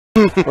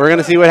We're going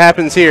to see what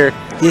happens here.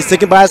 He's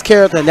sticking by his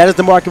character, and that is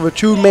the mark of a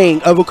true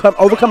main,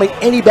 overcoming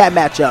any bad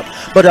matchup.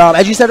 But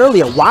as you said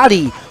earlier,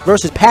 Wadi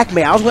versus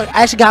Pacman. I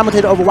actually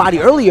commentated over Wadi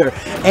earlier,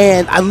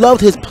 and I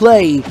loved his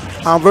play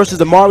versus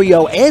the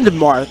Mario and the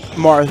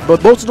Marth,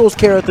 but both of those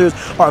characters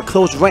are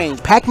close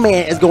range.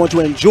 Pacman is going to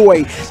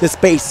enjoy the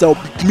space, so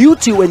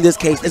Mewtwo in this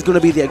case is going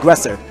to be the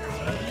aggressor.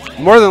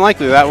 More than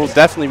likely, that will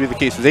definitely be the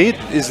case.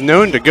 Zage is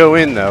known to go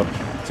in, though.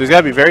 So he's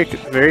got to be very,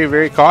 very,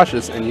 very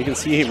cautious, and you can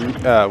see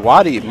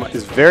Wadi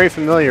is very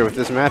familiar with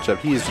this matchup.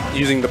 He's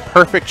using the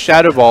perfect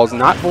Shadow Balls,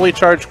 not fully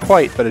charged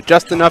quite, but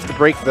just enough to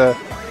break the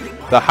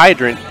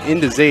Hydrant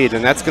into Zage,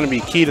 and that's going to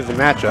be key to the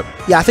matchup.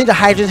 Yeah, I think the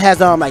Hydrant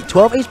has like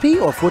 12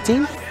 HP or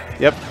 14.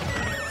 Yep.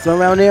 So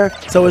around there.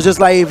 So it's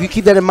just like, if you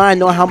keep that in mind,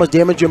 knowing how much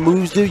damage your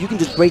moves do, you can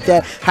just break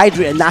that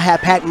Hydrant and not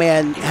have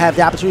Pacman have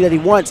the opportunity that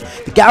he wants.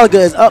 The Galaga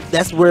is up.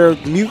 That's where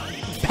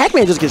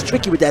Pacman just gets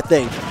tricky with that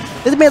thing.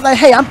 This man's like,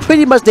 hey, I'm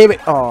pretty much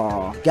David.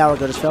 Oh,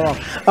 Gallagher just fell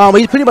off. But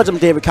he's pretty much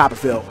David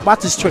Copperfield.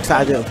 Watch his tricks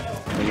I do.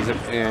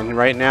 And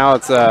right now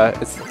it's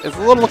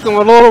looking a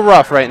little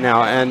rough right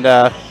now.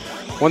 And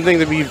one thing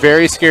to be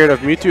very scared of,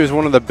 Mewtwo is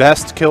one of the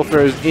best kill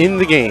throws in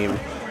the game.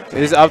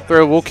 His up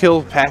throw will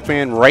kill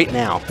Pacman right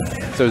now.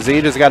 So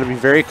Zage has got to be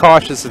very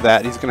cautious of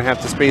that. He's going to have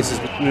to space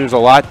his moves a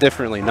lot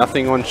differently.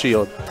 Nothing on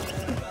shield.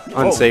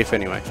 Unsafe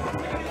anyway.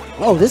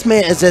 Oh, this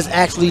man is just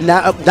actually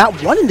not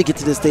wanting to get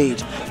to this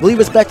stage. Really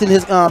respecting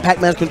his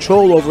Pacman's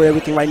control over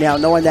everything right now,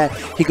 knowing that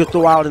he could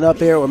throw out an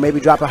up air or maybe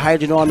drop a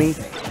Hydrant on me.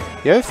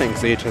 The other thing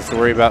Zage has to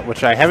worry about,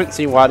 which I haven't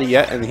seen Wadi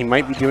yet, and he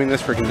might be doing this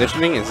for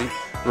conditioning, is he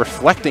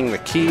reflecting the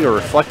key or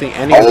reflecting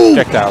any of the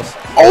projectiles.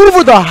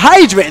 Over the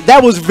Hydrant!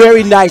 That was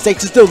very nice.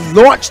 Like, just the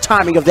launch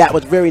timing of that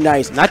was very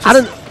nice. Not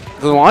just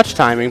the launch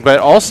timing, but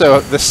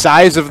also the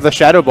size of the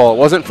Shadow Ball. It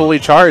wasn't fully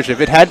charged.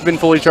 If it had been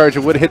fully charged,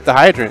 it would have hit the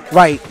Hydrant.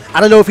 Right. I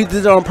don't know if he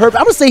did it on purpose.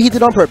 I'm going to say he did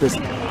it on purpose. He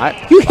did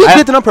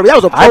it on purpose. That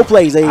was a pro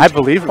play, Zage. I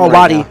believe him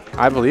right now.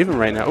 I believe him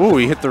right now. Ooh,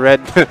 he hit the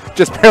red.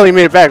 Just barely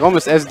made it back.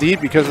 Almost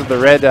SD'd because of the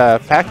red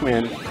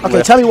Pacman. Okay,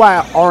 lift. Tell me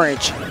why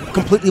orange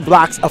completely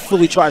blocks a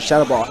fully charged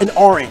Shadow Ball. An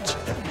orange.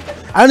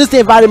 I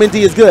understand Vitamin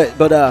D is good,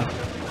 but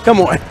come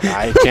on.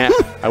 I can't.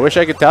 I wish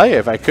I could tell you.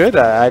 If I could,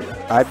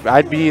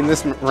 I'd be in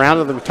this round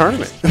of the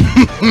tournament.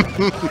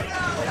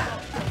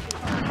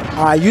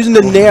 Using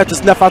the Nair to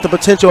snuff out the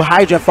potential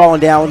Hydrant falling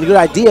down was a good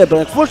idea, but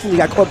unfortunately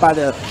got caught by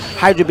the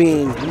Hydrant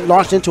being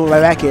launched into him right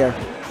back here.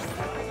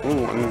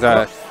 Ooh, and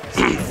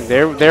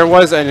there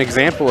was an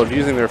example of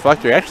using the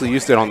reflector. He actually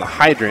used it on the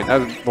Hydrant.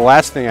 That was the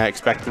last thing I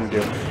expected him to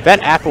do.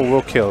 That apple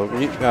will kill.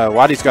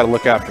 Wadi's got to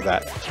look out for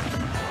that.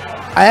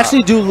 I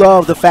actually do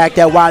love the fact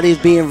that Wadi is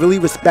being really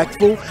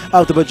respectful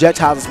of the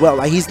projectiles as well.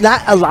 Like, he's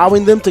not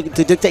allowing them to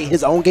dictate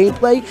his own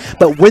gameplay,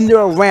 but when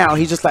they're around,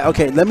 he's just like,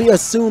 okay, let me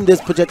assume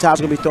this projectile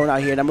is going to be thrown out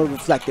here, and I'm going to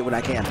reflect it when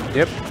I can.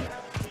 Yep.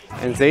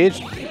 And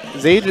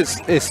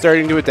Zage is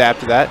starting to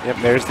adapt to that. Yep,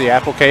 there's the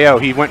apple KO.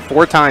 He went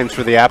 4 times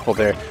for the apple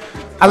there.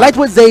 I liked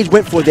what Zage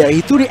went for there. He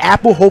threw the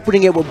apple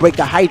hoping it would break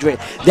the Hydrant.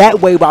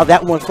 That way, while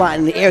that one flying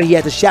in the air, he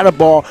had the Shadow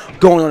Ball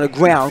going on the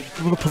ground,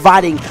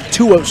 providing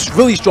 2 of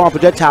really strong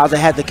projectiles that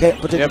had the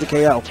potential to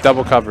KO.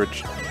 Double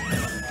coverage.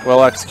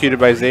 Well executed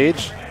by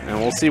Zage, and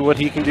we'll see what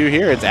he can do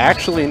here. It's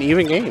actually an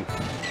even game.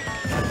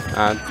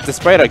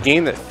 Despite a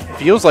game that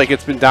feels like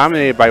it's been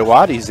dominated by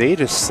Wadi, Zage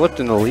has slipped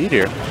in the lead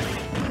here.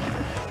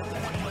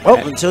 Oh,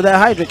 until that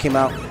Hydrant came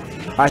out.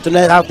 All right, so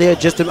that's out there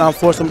just to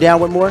force him down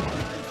with more.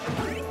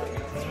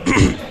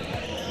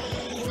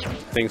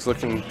 Things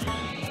looking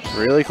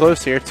really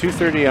close here.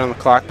 2:30 on the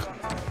clock.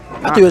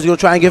 I thought he was going to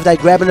try and give that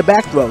grab in the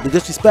back throw. The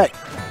disrespect.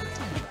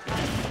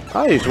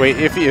 Oh, just wait.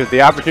 If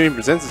the opportunity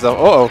presents itself.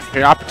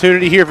 Uh-oh.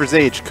 Opportunity here for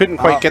Zage. Couldn't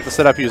quite get the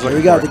setup he was looking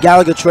for. Here we go. The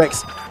Galaga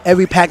tricks.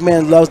 Every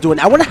Pacman loves doing.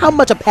 I wonder how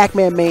much a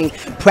Pacman main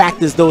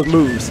practice those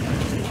moves.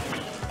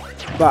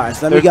 All right,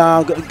 so let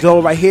me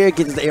go right here.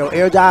 Get this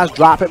air dodge.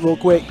 Drop it real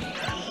quick.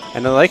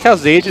 And I like how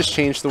Zage has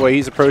changed the way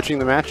he's approaching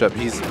the matchup.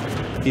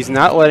 He's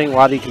not letting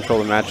Wadi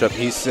control the matchup.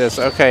 He says,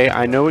 okay,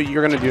 I know what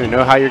you're going to do. I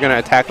know how you're going to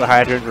attack the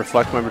Hydrant and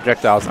reflect my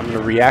projectiles. I'm going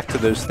to react to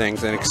those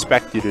things and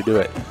expect you to do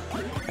it.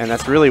 And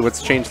that's really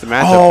what's changed the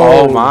matchup.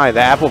 Oh my, the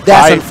apple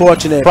that's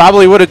unfortunate.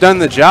 Probably would have done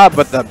the job,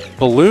 but the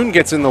balloon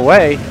gets in the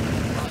way.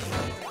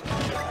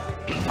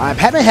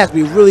 Pacman has to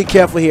be really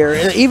careful here.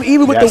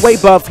 Even with the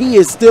weight buff, he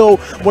is still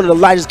one of the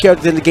lightest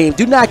characters in the game.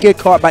 Do not get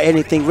caught by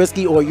anything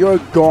risky or you're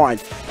gone.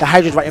 The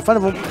Hydrant's right in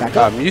front of him. Back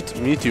up.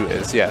 Mewtwo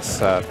is,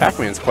 yes.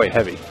 Pacman's quite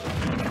heavy.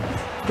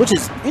 Which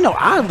is,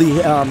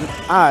 oddly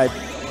odd.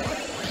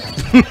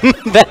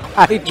 That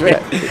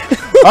Hydrant.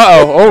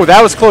 Uh-oh. Oh,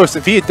 that was close.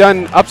 If he had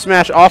done up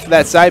smash off of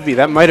that side B,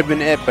 that might have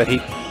been it. But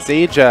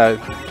Zage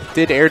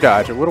did air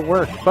dodge. It would have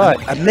worked.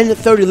 But a minute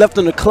 30 left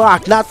on the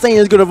clock. Not saying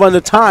it's going to run the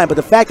time, but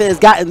the fact that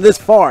it's gotten this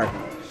far.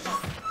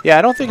 Yeah,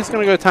 I don't think it's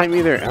going to go time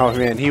either. Oh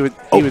man, he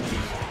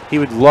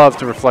would love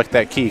to reflect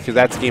that key because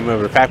that's game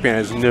over. Pacman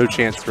has no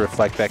chance to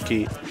reflect that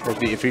key.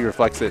 If he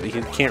reflects it, he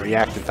can't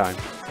react in time.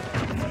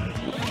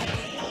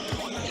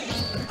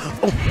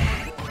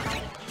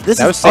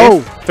 That was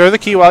safe. Throw the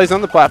key while he's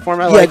on the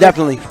platform. I like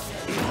definitely.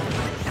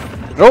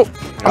 Oh,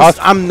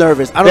 I'm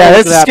nervous. I don't yeah, know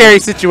it's a scary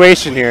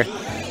situation here.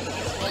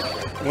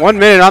 1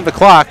 minute on the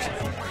clock,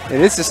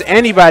 and it's just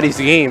anybody's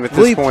game at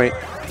this point.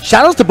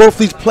 Shoutouts to both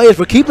these players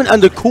for keeping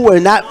under cool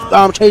and not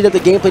changing up the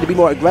gameplay to be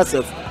more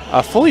aggressive.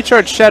 A fully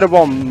charged Shadow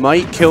Ball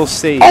might kill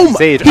Sage. Oh,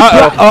 Sage.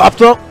 Up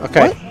throw.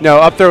 Okay. What? No,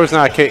 up throw is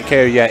not a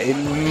KO yet. It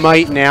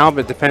might now,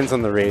 but depends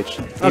on the rage.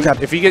 Okay.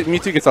 If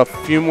Mewtwo gets a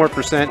few more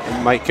percent,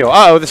 it might kill.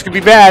 Uh-oh, this could be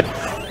bad.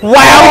 Wow!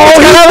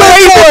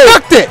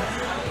 Oh, he it!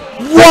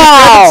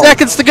 Wow! 7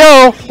 seconds to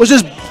go. Was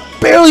just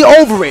barely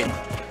over it.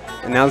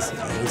 And now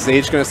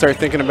Zage going to start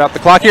thinking about the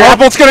clock here.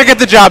 Apple's going to get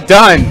the job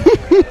done.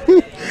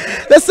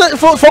 That's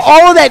for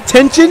all of that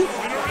tension,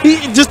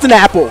 just an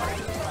apple.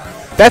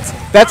 That's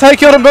how he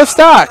killed him both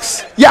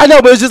stocks. Yeah, I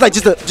know, but it's just like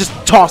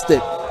just tossed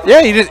it.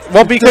 Yeah, you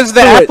just because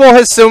the apple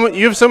has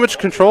you have so much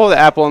control of the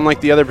apple, unlike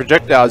the other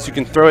projectiles. You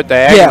can throw it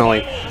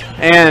diagonally,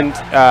 and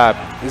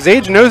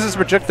Zage knows his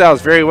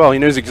projectiles very well. He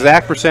knows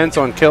exact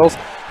percents on kills.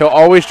 He'll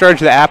always charge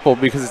the apple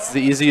because it's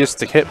the easiest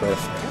to hit with.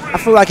 I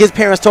feel like his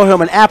parents told him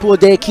an apple a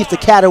day keeps the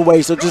cat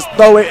away, so just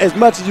throw it as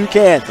much as you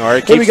can. All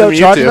right, here we go,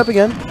 charging up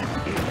again.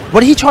 What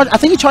did he charge? I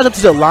think he charged up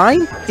to the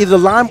line. Either the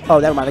line. Oh,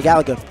 never mind, the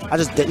Galaga. I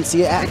just didn't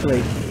see it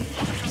activate.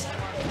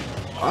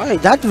 All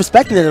right, not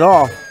respecting it at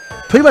all.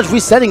 Pretty much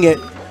resetting it.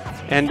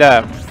 And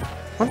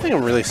one thing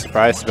I'm really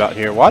surprised about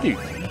here, Wadi.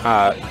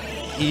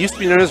 He used to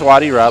be known as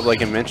Wadi Rob,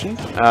 like I mentioned.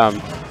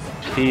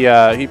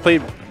 He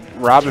played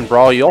Rob in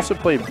Brawl. He also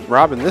played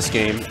Rob in this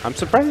game. I'm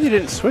surprised he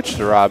didn't switch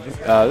to Rob.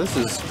 This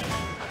is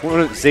one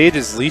of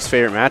Zage's least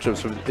favorite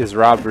matchups is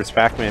Rob versus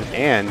Pacman,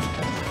 and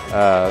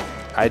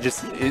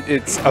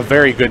it's a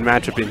very good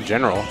matchup in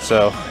general.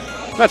 So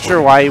I'm not sure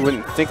why he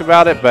wouldn't think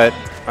about it, but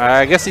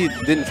I guess he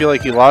didn't feel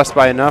like he lost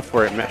by enough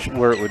where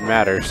it would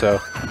matter. So.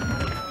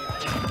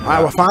 All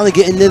right, we're finally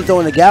getting in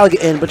throwing the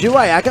Galaga in, but you're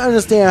right. I can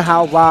understand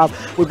how Rob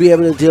would be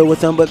able to deal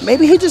with him, but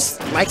maybe he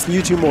just likes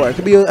Mewtwo more. It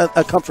could be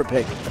a comfort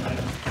pick.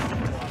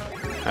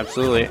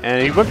 Absolutely,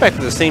 and he went back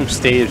to the same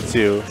stage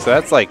too, so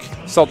that's like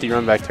salty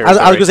run back territory.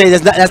 I was gonna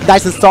say that's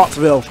nice in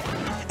Saltsville,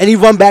 and he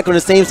run back on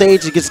the same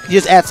stage. You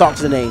just add salt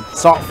to the name.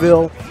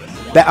 Saltville,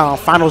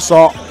 Final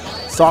Salt,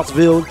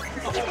 Saltsville.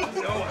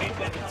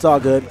 It's all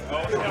good.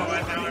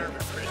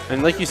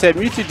 And like you said,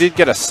 Mewtwo did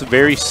get a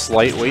very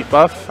slight weight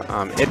buff.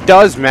 It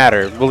does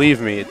matter, believe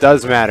me, it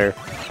does matter,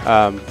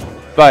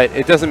 but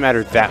it doesn't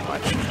matter that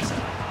much.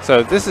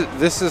 So this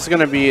is going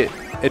to be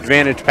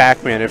advantage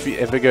Pacman if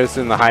it goes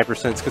in the high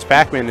percents, because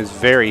Pacman is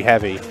very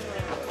heavy.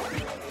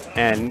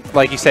 And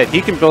like you said,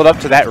 he can build up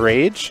to that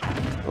rage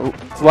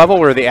level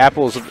where the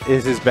apple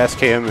is his best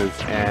KO move.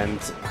 And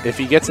if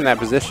he gets in that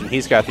position,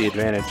 he's got the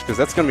advantage, because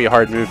that's going to be a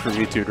hard move for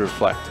Mewtwo to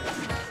reflect.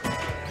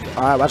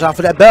 All right, watch out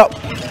for that belt.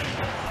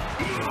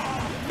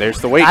 There's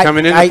the weight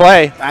coming into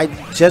play. I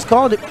just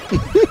called it.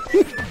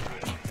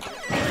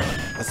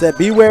 I said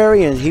be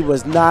wary, and he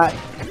was not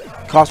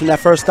costing that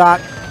first stock.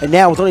 And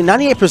now with only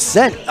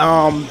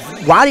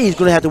 98%, Wadi is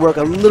going to have to work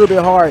a little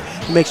bit hard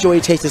to make sure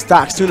he takes the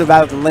stock sooner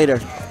rather than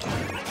later.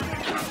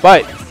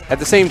 But at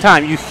the same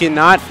time, you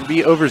cannot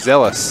be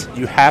overzealous.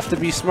 You have to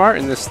be smart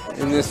in this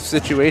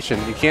situation.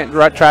 You can't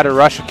try to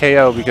rush a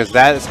KO, because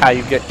that is how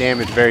you get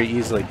damage very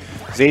easily.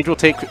 Zage will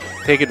take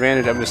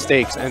advantage of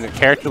mistakes, and a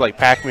character like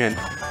Pacman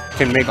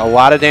can make a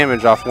lot of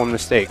damage off one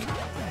mistake.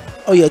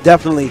 Oh yeah,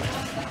 definitely.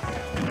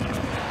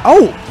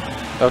 Oh!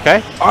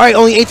 Okay. Alright,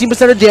 only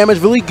 18% of damage.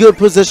 Really good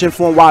position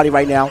for Wadi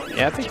right now.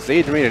 Yeah, I think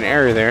Zage made an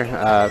error there.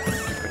 I'm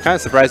kind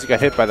of surprised he got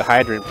hit by the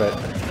hydrant, but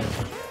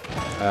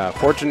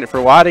fortunate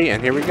for Wadi,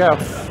 and here we go.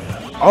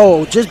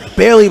 Oh, just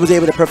barely was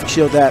able to perfect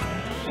shield that.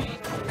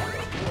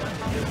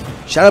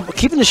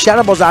 Keeping the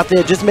Shadow Balls out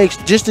there just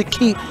to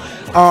keep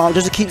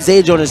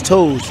Zage on his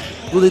toes.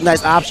 Really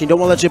nice option. You don't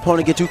want to let your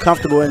opponent get too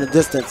comfortable in the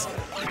distance.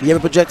 You have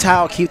a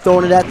projectile, keep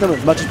throwing it at them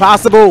as much as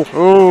possible.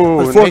 Ooh,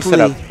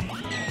 unfortunately,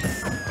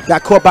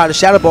 got caught by the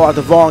Shadow Ball at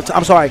the wrong time.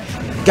 I'm sorry,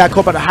 got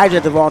caught by the Hydra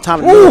at the wrong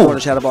time. The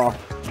Shadow Ball.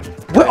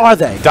 Where are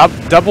they?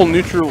 Double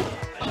neutral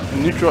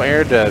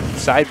air to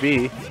side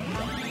B,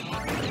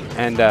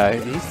 and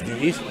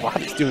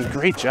Wadi's doing a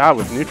great job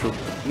with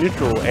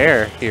neutral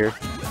air here.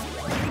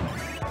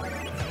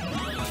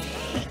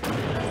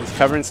 He's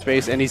covering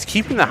space, and he's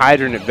keeping the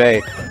Hydrant at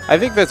bay. I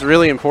think that's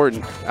really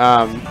important.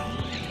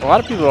 A lot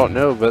of people don't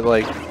know, but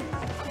like,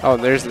 oh,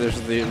 there's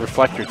the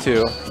reflector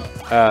too.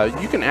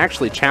 You can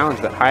actually challenge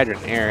that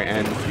hydrant air,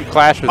 and if you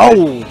clash with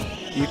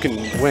it, you can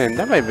win.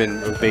 That might have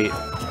been a bait.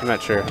 I'm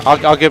not sure.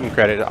 I'll give him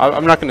credit.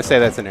 I'm not going to say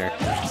that's an error.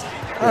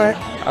 All right.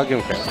 I'll give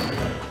him credit.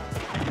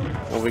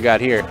 What we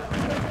got here?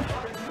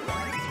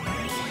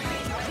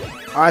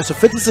 All right, so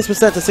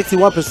 56% to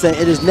 61%.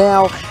 It is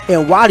now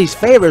in Wadi's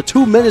favor.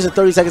 2 minutes and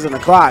 30 seconds on the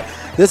clock.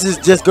 This is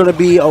just going to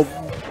be a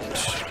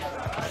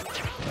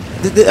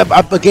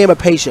game of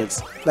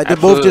patience. Like, they're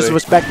both just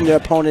respecting their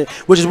opponent,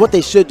 which is what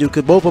they should do,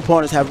 because both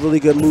opponents have really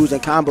good moves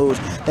and combos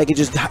that can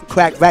just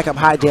rack up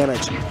high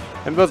damage.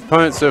 And both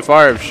opponents so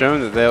far have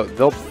shown that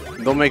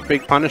they'll make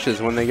big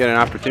punishes when they get an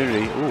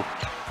opportunity. Ooh.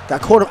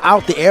 Got caught him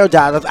out the air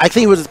dive. I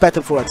think he was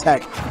expecting for a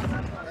tech.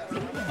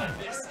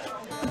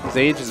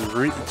 Zage is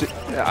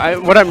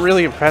what I'm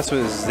really impressed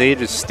with is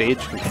Zage's stage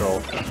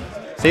control.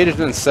 Zage has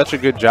done such a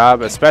good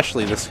job,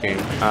 especially this game.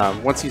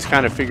 Once he's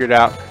kind of figured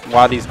out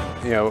Wadi's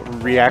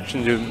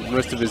reaction to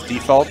most of his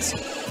defaults,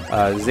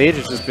 Zage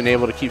has just been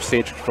able to keep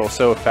stage control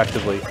so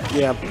effectively.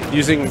 Yeah.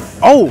 Using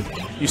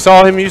you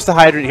saw him use the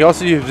hydrant. He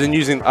also has been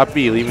using up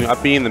B, leaving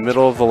up B in the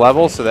middle of the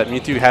level so that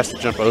Mewtwo has to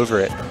jump over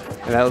it,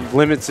 and that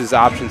limits his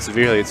options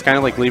severely. It's kind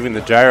of like leaving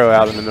the gyro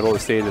out in the middle of the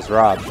stage as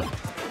Rob.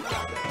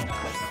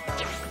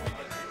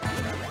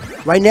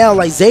 Right now,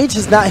 like Zage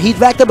is not, he's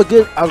racked up a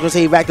good, I was going to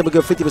say he racked up a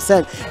good 50%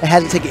 and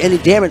hasn't taken any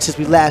damage since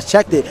we last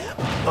checked it.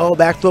 Oh,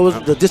 back throws,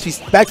 the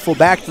disrespectful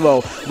back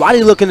throw.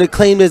 Wadi looking to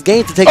claim this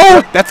game to take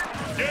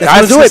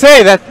I was going to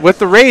say that with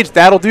the rage,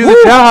 that'll do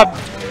the job.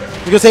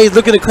 You're going to say he's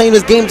looking to claim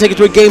this game, take it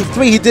to a game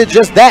 3. He did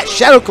just that.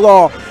 Shadow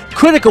Claw,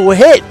 critical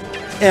hit.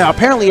 And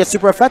apparently it's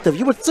super effective.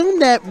 You would assume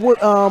that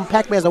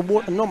Pacman is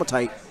a normal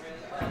type.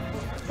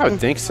 I would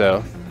think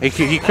so. He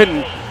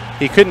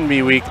couldn't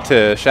be weak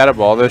to Shadow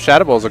Ball, though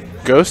Shadow Ball is a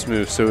ghost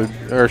move,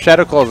 or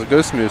Shadow Claw is a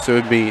ghost move, so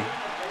it would be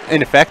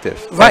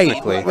ineffective.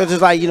 Right, which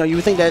is like, you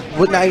would think that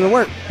would not even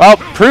work. Well,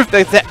 proof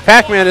that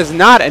Pacman is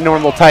not a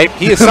normal type.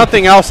 He is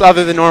something else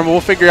other than normal.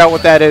 We'll figure out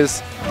what that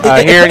is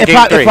here in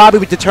Game 3. It probably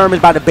be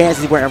determined by the bands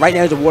he's wearing. Right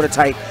now he's a water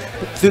type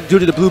due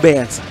to the blue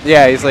bands.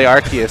 Yeah, he's like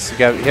Arceus.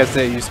 He has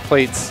to use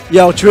plates.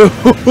 Yo, true.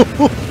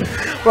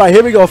 Right,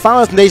 here we go.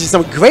 Final Destination.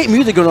 Some great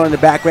music going on in the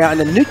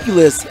background, and the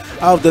nucleus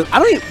of the.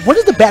 what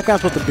is the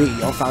background supposed to be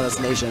on Final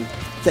Destination?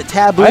 Is that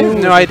Taboo? I have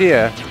no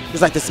idea.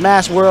 It's like the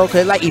Smash World,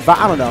 like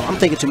I don't know. I'm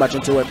thinking too much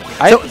into it.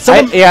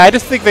 I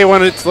just think they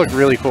wanted it to look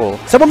really cool.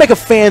 Someone make a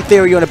fan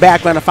theory on the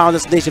background of Final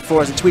Destination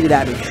for us and tweet it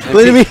at me.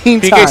 But in the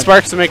meantime, PK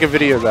Sparks to make a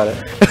video about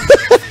it.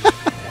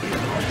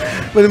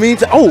 But in the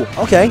meantime,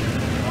 okay.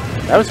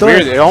 That was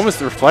weird. It almost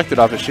reflected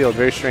off his shield.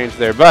 Very strange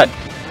there. But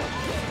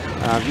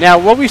now,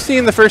 what we've seen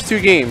in the first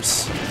 2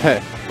 games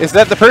is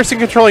that the person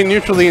controlling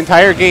neutral the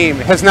entire game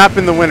has not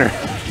been the winner.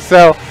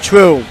 So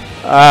true.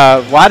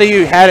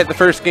 Wadi had it the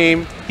first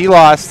game. He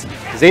lost.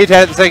 Zage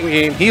had it the second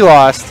game. He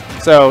lost.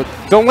 So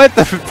don't let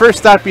the first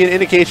stop be an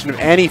indication of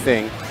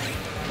anything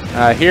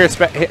here,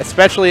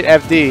 especially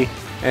at FD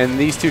and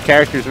these 2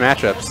 characters'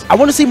 matchups. I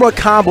want to see more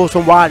combos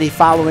from Wadi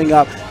following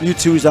up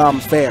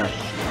Mewtwo's fair.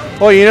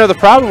 Well, the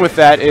problem with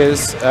that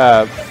is,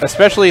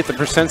 especially at the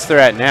percents they're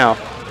at now,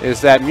 is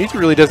that Mewtwo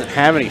really doesn't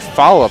have any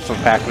follow-ups on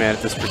Pacman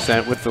at this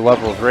percent with the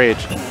level of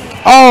rage.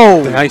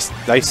 Oh, nice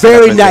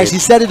very nice. He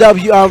set it up.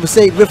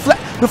 Say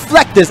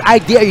reflect this. I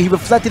dare you. He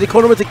reflected it.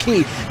 Caught him with the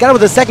key. Got him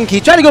with the second key.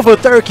 Trying to go for a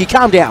third key.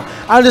 Calm down.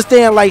 I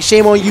understand. Like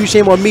shame on you,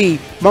 shame on me.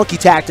 Monkey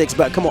tactics.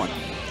 But come on.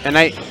 And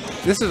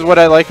this is what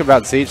I like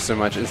about Zage so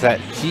much is that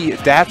he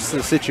adapts to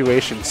the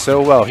situation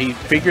so well. He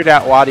figured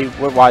out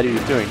what Wadi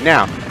was doing.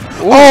 Now,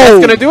 that's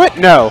gonna do it?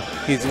 No,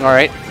 he's all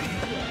right.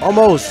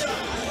 Almost.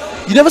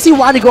 You never see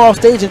Wadi go off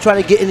stage and try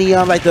to get any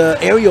like the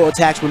aerial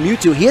attacks with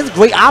Mewtwo. He has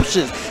great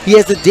options. He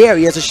has the Dare,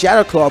 he has a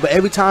Shadow Claw, but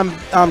every time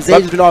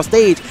Zage has been off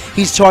stage,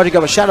 he's charging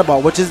up a Shadow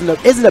Ball, which isn't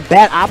a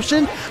bad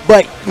option.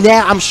 But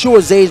now I'm sure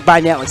Zage by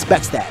now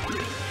expects that.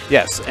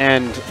 Yes,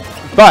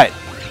 but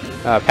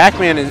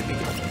Pacman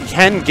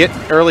can get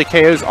early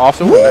KOs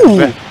also.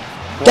 That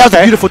was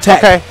a beautiful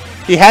tech. Okay,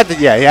 he had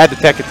to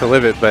tech it to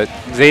live it, but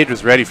Zage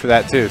was ready for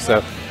that too.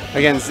 So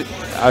again,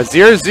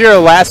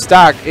 0-0 last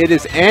stock. It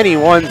is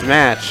anyone's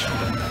match,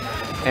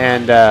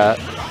 and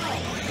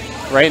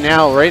right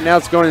now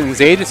it's going in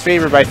Zage's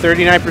favor by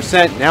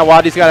 39%. Now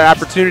Wadi's got an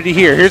opportunity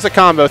here. Here's a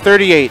combo,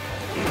 38.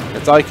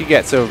 That's all he could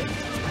get. So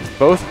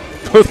both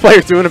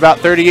players doing about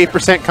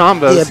 38%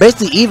 combos. Yeah,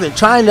 basically even.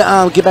 Trying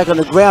to get back on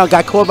the ground.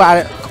 Got caught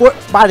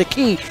by the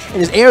key in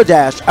his air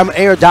dodge.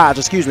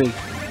 Excuse me.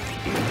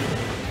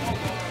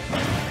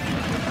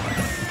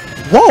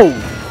 Whoa!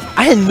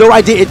 I had no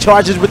idea it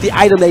charges with the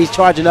item that he's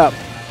charging up.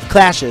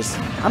 Clashes.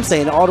 I'm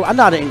saying I'm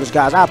not an English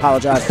guys. I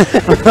apologize.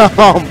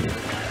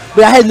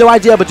 But I had no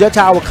idea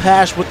projectile will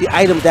clash with the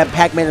item that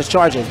Pacman is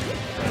charging.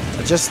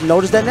 I just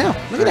noticed that now.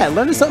 Look at that.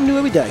 Learning something new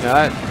every day.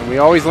 We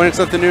always learn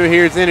something new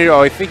here.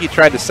 I think he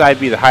tried to side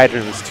B the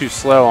hydrant. Was too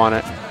slow on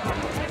it.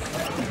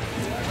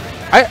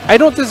 I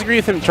don't disagree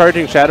with him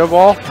charging Shadow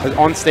Ball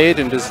on stage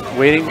and just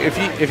waiting.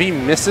 If he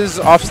misses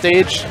off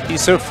stage,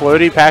 he's so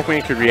floaty,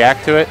 Pacman could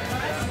react to it.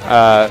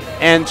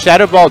 And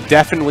Shadow Ball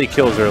definitely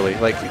kills early.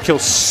 Like, it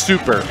kills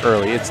super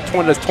early. It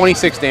does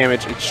 26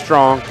 damage. It's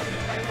strong.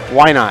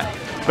 Why not?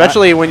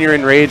 Especially when you're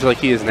in rage like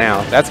he is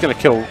now. That's going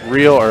to kill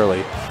real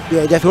early.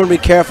 Yeah, definitely want to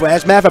be careful.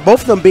 As a matter of fact,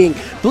 both of them being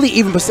really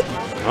even percent.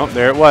 Oh,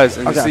 there it was.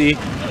 And you see,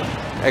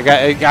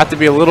 it got to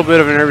be a little bit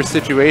of a nervous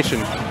situation.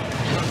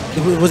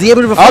 Was he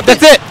able to reflect? Oh,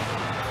 that's it!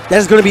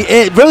 That's going to be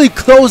it. Really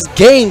close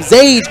game.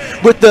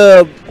 Zage with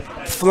the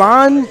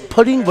flan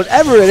pudding,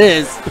 whatever it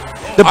is.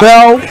 The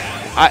bell.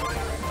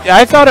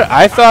 I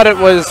thought it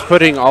was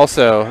pudding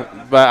also,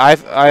 but